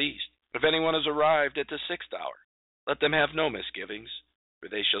let them feast. If anyone has arrived at the sixth hour, let them have no misgivings, for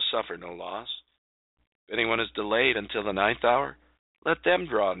they shall suffer no loss. If anyone is delayed until the ninth hour, let them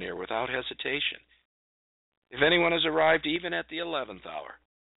draw near without hesitation. If anyone has arrived even at the 11th hour,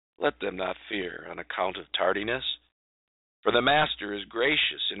 let them not fear on account of tardiness. For the Master is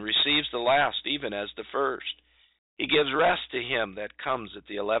gracious and receives the last even as the first. He gives rest to him that comes at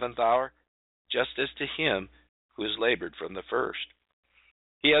the 11th hour, just as to him who has labored from the first.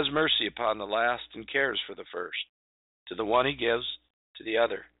 He has mercy upon the last and cares for the first. To the one he gives, to the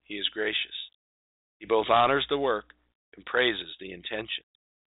other he is gracious. He both honors the work and praises the intention.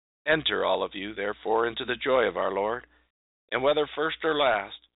 Enter, all of you, therefore, into the joy of our Lord, and whether first or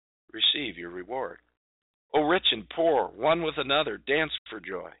last, receive your reward. O rich and poor, one with another, dance for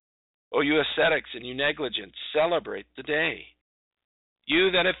joy. O you ascetics and you negligent, celebrate the day.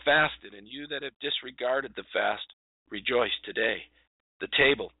 You that have fasted and you that have disregarded the fast, rejoice today. The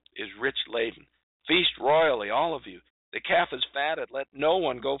table is rich laden. Feast royally, all of you. The calf is fatted. Let no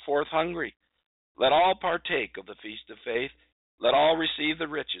one go forth hungry. Let all partake of the feast of faith. Let all receive the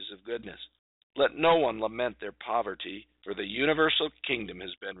riches of goodness. Let no one lament their poverty, for the universal kingdom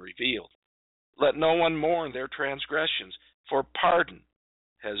has been revealed. Let no one mourn their transgressions, for pardon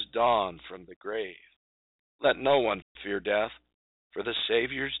has dawned from the grave. Let no one fear death, for the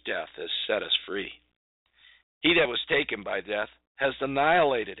Savior's death has set us free. He that was taken by death has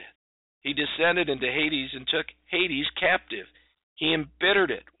annihilated it. He descended into Hades and took Hades captive. He embittered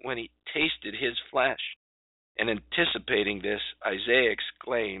it when he tasted his flesh. And anticipating this, Isaiah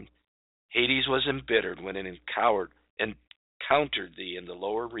exclaimed, Hades was embittered when it encountered thee in the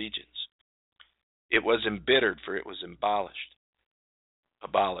lower regions. It was embittered, for it was abolished.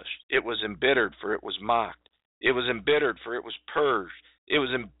 It was embittered, for it was mocked. It was embittered, for it was purged. It was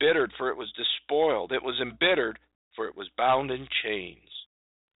embittered, for it was despoiled. It was embittered, for it was bound in chains.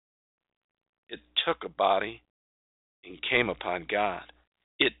 It took a body and came upon God.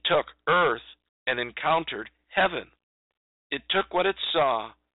 It took earth and encountered heaven. It took what it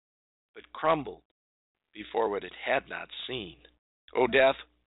saw, but crumbled before what it had not seen. O death,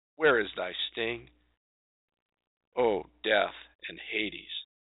 where is thy sting? O death and Hades,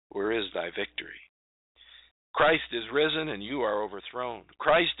 where is thy victory? Christ is risen and you are overthrown.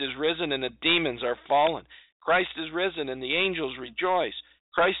 Christ is risen and the demons are fallen. Christ is risen and the angels rejoice.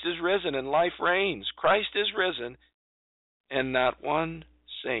 Christ is risen and life reigns. Christ is risen and not one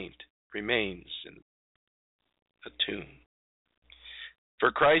saint remains in a tomb.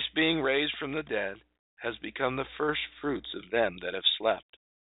 For Christ being raised from the dead has become the first fruits of them that have slept.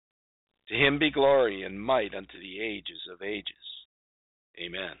 To him be glory and might unto the ages of ages.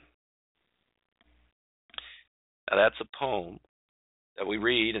 Amen. Now that's a poem that we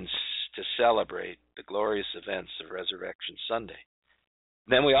read to celebrate the glorious events of Resurrection Sunday.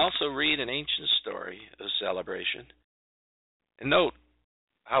 Then we also read an ancient story of celebration. And note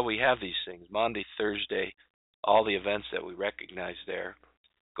how we have these things. Maundy, Thursday, all the events that we recognize there,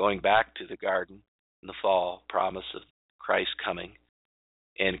 going back to the garden in the fall, promise of Christ coming,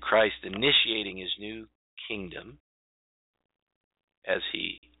 and Christ initiating his new kingdom as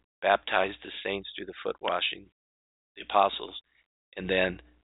he baptized the saints through the foot washing, the apostles, and then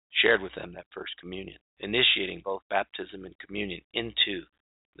shared with them that first communion, initiating both baptism and communion into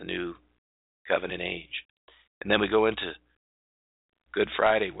the new covenant age. And then we go into Good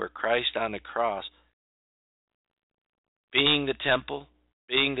Friday, where Christ on the cross, being the temple,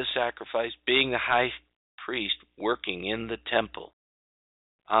 being the sacrifice, being the high priest working in the temple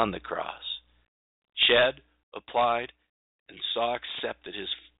on the cross, shed, applied, and saw accepted his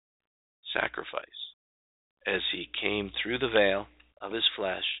sacrifice as he came through the veil of his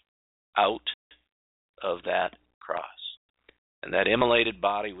flesh out of that cross. And that immolated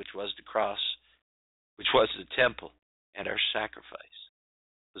body, which was the cross, which was the temple and our sacrifice,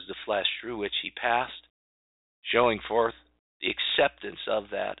 was the flesh through which he passed, showing forth the acceptance of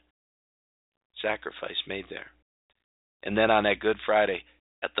that sacrifice made there. And then on that Good Friday,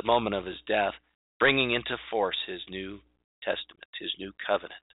 at the moment of his death, bringing into force his new testament, his new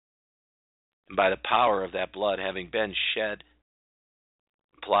covenant. And by the power of that blood having been shed,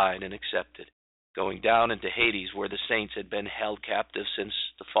 applied, and accepted, going down into Hades where the saints had been held captive since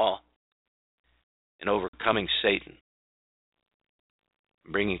the fall, and overcoming Satan,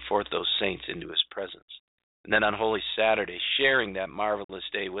 and bringing forth those saints into his presence. And then on Holy Saturday, sharing that marvelous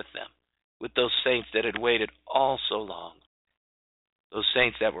day with them, with those saints that had waited all so long, those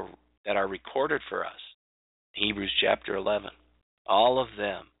saints that are recorded for us, Hebrews chapter 11, all of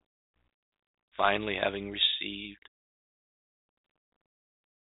them finally having received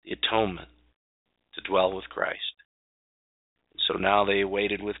the atonement to dwell with Christ. And so now they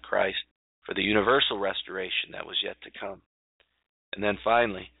awaited with Christ for the universal restoration that was yet to come. And then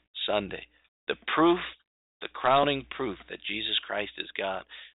finally, Sunday, the crowning proof that Jesus Christ is God,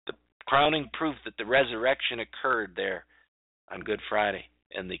 the crowning proof that the resurrection occurred there on Good Friday,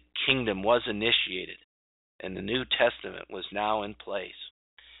 and the kingdom was initiated, and the New Testament was now in place.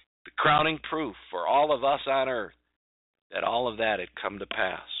 The crowning proof for all of us on earth that all of that had come to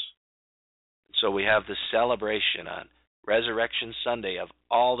pass. And so we have the celebration on Resurrection Sunday of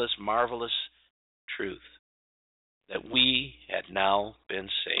all this marvelous truth, that we had now been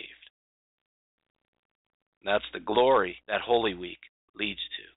saved. And that's the glory that Holy Week leads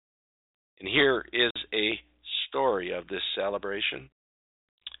to. And here is a story of this celebration.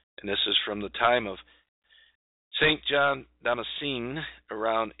 And this is from the time of St. John Damascene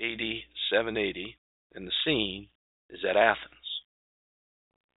around AD 780, and the scene is at Athens.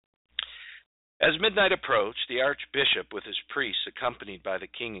 As midnight approached, the archbishop with his priests, accompanied by the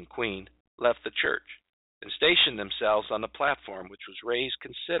king and queen, left the church and stationed themselves on the platform, which was raised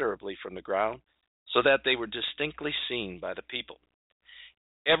considerably from the ground so that they were distinctly seen by the people.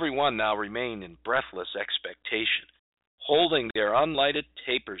 Every one now remained in breathless expectation, holding their unlighted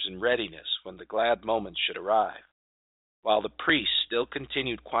tapers in readiness when the glad moment should arrive, while the priests still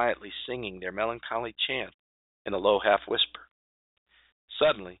continued quietly singing their melancholy chant in a low half-whisper.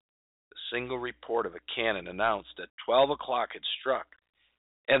 Suddenly, the single report of a cannon announced that 12 o'clock had struck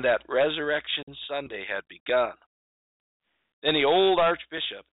and that Resurrection Sunday had begun. Then the old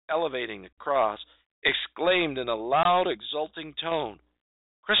archbishop, elevating the cross, exclaimed in a loud, exulting tone,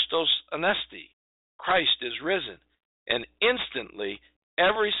 "Christos anesti, Christ is risen," and instantly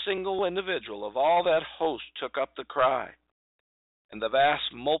every single individual of all that host took up the cry, and the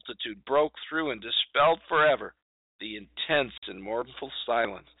vast multitude broke through and dispelled forever the intense and mournful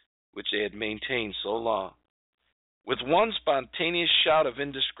silence which they had maintained so long. With one spontaneous shout of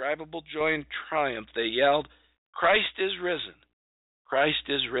indescribable joy and triumph, they yelled, "Christ is risen! Christ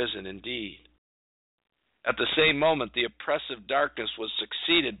is risen indeed!" At the same moment, the oppressive darkness was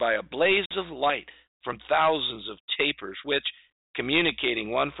succeeded by a blaze of light from thousands of tapers, which, communicating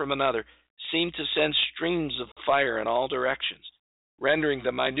one from another, seemed to send streams of fire in all directions, rendering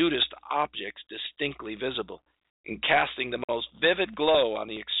the minutest objects distinctly visible, and casting the most vivid glow on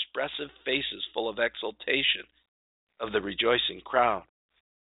the expressive faces full of exultation of the rejoicing crowd.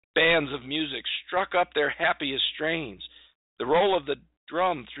 Bands of music struck up their happiest strains. The roll of the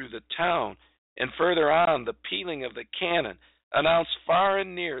drum through the town, and further on the pealing of the cannon, announced far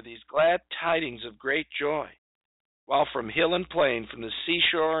and near these glad tidings of great joy, while from hill and plain, from the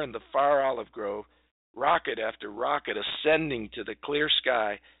seashore and the far olive grove, rocket after rocket ascending to the clear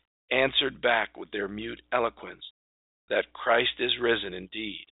sky answered back with their mute eloquence that Christ is risen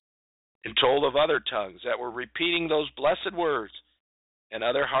indeed, and told of other tongues that were repeating those blessed words, and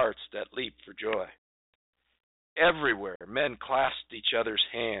other hearts that leaped for joy. Everywhere men clasped each other's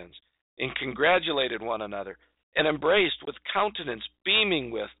hands and congratulated one another, and embraced with countenance beaming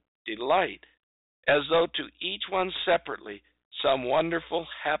with delight, as though to each one separately some wonderful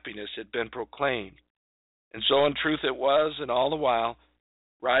happiness had been proclaimed. And so in truth it was, and all the while,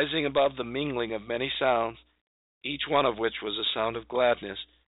 rising above the mingling of many sounds, each one of which was a sound of gladness,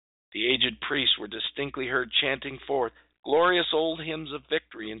 the aged priests were distinctly heard chanting forth glorious old hymns of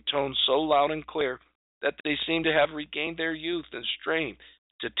victory in tones so loud and clear that they seemed to have regained their youth and strength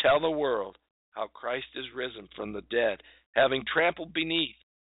to tell the world how Christ is risen from the dead, having trampled beneath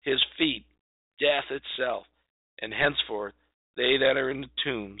his feet death itself, and henceforth they that are in the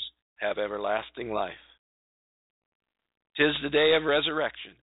tombs have everlasting life. 'Tis the day of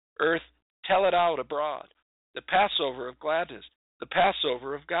resurrection. Earth, tell it out abroad, the Passover of gladness, the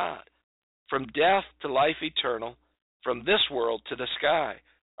Passover of God. From death to life eternal, from this world to the sky,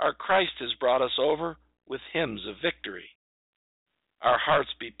 our Christ has brought us over with hymns of victory. Our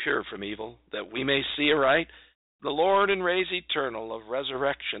hearts be pure from evil, that we may see aright the Lord in rays eternal of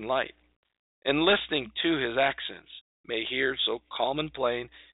resurrection light, and listening to his accents may hear so calm and plain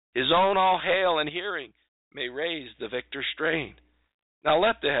his own all hail, and hearing may raise the victor strain. Now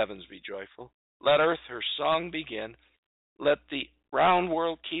let the heavens be joyful, let earth her song begin, let the round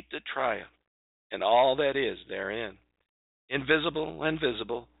world keep the triumph, and all that is therein. Invisible and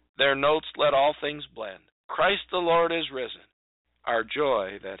visible, their notes let all things blend. Christ the Lord is risen, our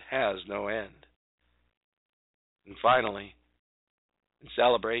joy that has no end. And finally, in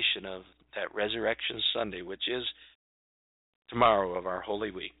celebration of that Resurrection Sunday, which is tomorrow of our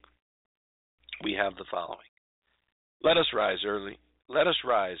Holy Week, we have the following. Let us rise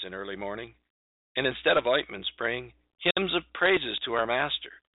in early morning, and instead of ointments bring hymns of praises to our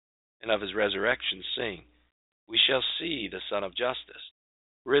Master, and of his resurrection sing. We shall see the Son of Justice,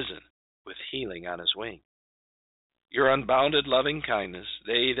 risen with healing on his wing. Your unbounded loving kindness,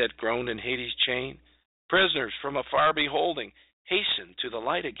 they that groaned in Hades' chain, prisoners from afar beholding, hasten to the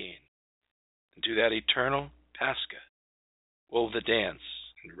light again, and to that eternal Pascha wove the dance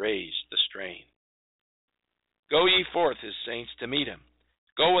and raised the strain. Go ye forth, his saints, to meet him.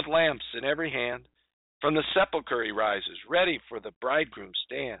 Go with lamps in every hand. From the sepulchre he rises, ready for the bridegroom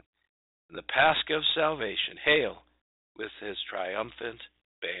stand. And the Pascha of salvation hail with his triumphant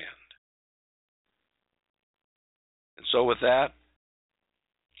band. And so with that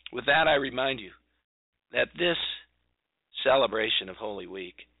I remind you that this celebration of Holy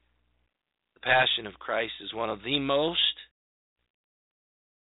Week, the Passion of Christ, is one of the most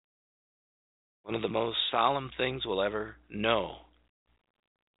solemn things we'll ever know.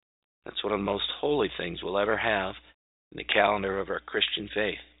 That's one of the most holy things we'll ever have in the calendar of our Christian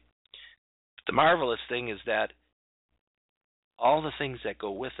faith. The marvelous thing is that all the things that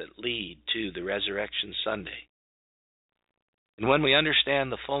go with it lead to the Resurrection Sunday. And when we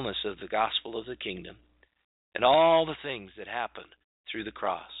understand the fullness of the gospel of the kingdom and all the things that happen through the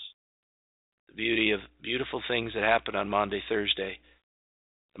cross, the beautiful things that happen on Maundy, Thursday,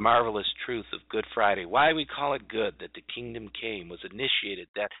 the marvelous truth of Good Friday, why we call it good that the kingdom came, was initiated,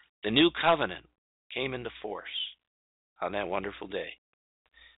 that the new covenant came into force on that wonderful day.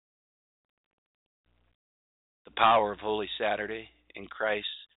 The power of Holy Saturday in Christ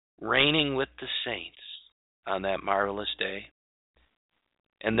reigning with the saints on that marvelous day.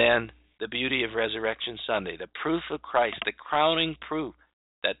 And then the beauty of Resurrection Sunday, the proof of Christ, the crowning proof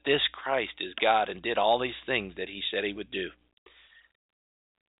that this Christ is God and did all these things that he said he would do.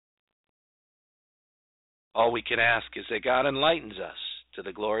 All we can ask is that God enlightens us to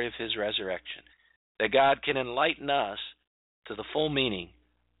the glory of his resurrection, that God can enlighten us to the full meaning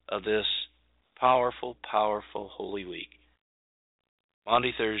of this powerful, powerful Holy Week.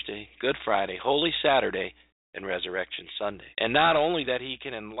 Maundy, Thursday, Good Friday, Holy Saturday, and Resurrection Sunday. And not only that he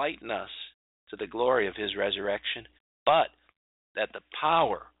can enlighten us to the glory of his resurrection, but that the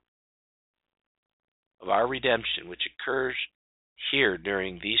power of our redemption, which occurs here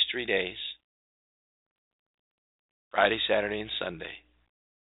during these 3 days, Friday, Saturday, and Sunday,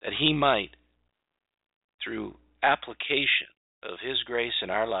 that he might, through application of his grace in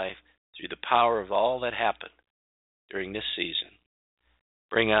our life, through the power of all that happened during this season,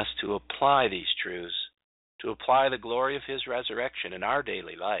 bring us to apply these truths, to apply the glory of his resurrection in our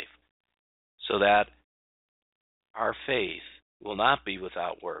daily life, so that our faith will not be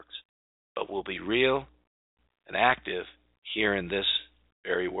without works, but will be real and active here in this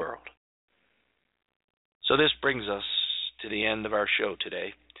very world. So this brings us to the end of our show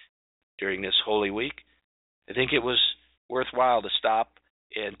today. During this Holy Week, I think it was worthwhile to stop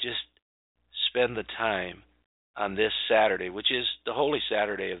and just spend the time on this Saturday, which is the Holy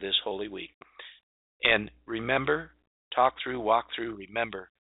Saturday of this Holy Week. And remember, talk through, walk through, remember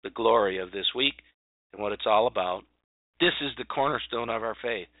the glory of this week and what it's all about. This is the cornerstone of our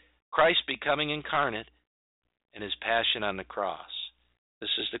faith. Christ becoming incarnate and his passion on the cross.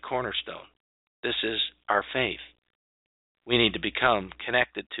 This is the cornerstone. This is our faith. We need to become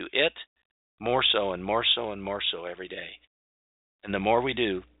connected to it more so and more so and more so every day. And the more we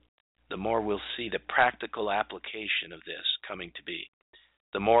do, the more we'll see the practical application of this coming to be.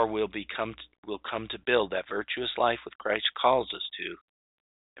 The more we'll come to build that virtuous life which Christ calls us to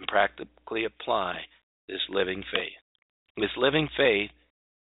and practically apply this living faith. This living faith,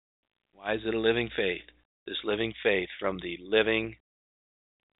 why is it a living faith? This living faith from the living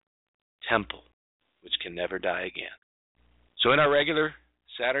temple, which can never die again. So in our regular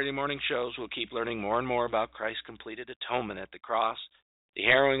Saturday morning shows, we'll keep learning more and more about Christ's completed atonement at the cross, the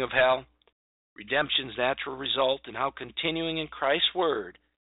harrowing of hell, redemption's natural result, and how continuing in Christ's word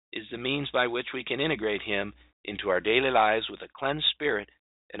is the means by which we can integrate him into our daily lives with a cleansed spirit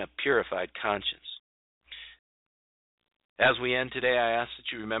and a purified conscience. As we end today, I ask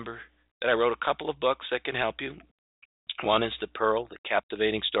that you remember that I wrote a couple of books that can help you. One is The Pearl, the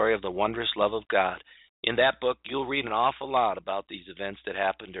captivating story of the wondrous love of God. In that book, you'll read an awful lot about these events that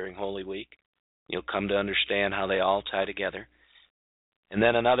happened during Holy Week. You'll come to understand how they all tie together. And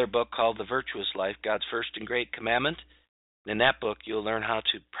then another book called The Virtuous Life, God's First and Great Commandment. In that book, you'll learn how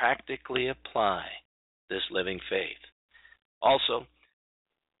to practically apply this living faith. Also,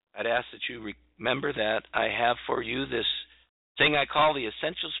 I'd ask that you remember that I have for you this thing I call the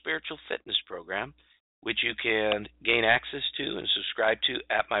Essential Spiritual Fitness Program, which you can gain access to and subscribe to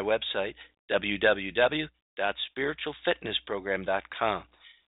at my website, www.spiritualfitnessprogram.com.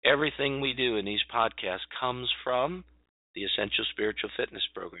 Everything we do in these podcasts comes from the Essential Spiritual Fitness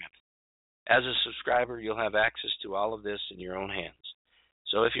Program. As a subscriber, you'll have access to all of this in your own hands.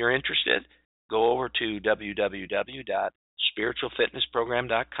 So if you're interested, go over to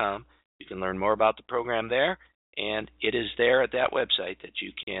www.spiritualfitnessprogram.com. You can learn more about the program there, and it is there at that website that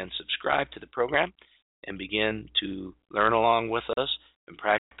you can subscribe to the program and begin to learn along with us and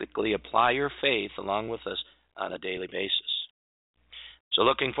practically apply your faith along with us on a daily basis. So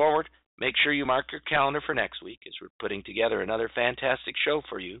looking forward, make sure you mark your calendar for next week as we're putting together another fantastic show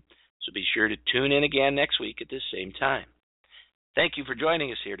for you. So be sure to tune in again next week at this same time. Thank you for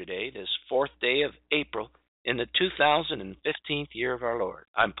joining us here today, this 4th day of April in the 2015th year of our Lord.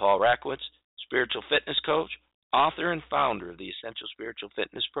 I'm Paul Rakowicz, spiritual fitness coach, author and founder of the Essential Spiritual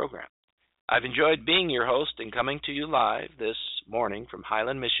Fitness Program. I've enjoyed being your host and coming to you live this morning from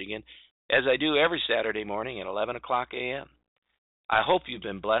Highland, Michigan, as I do every Saturday morning at 11 o'clock a.m. I hope you've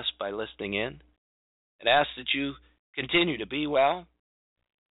been blessed by listening in and ask that you continue to be well.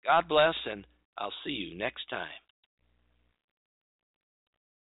 God bless, and I'll see you next time.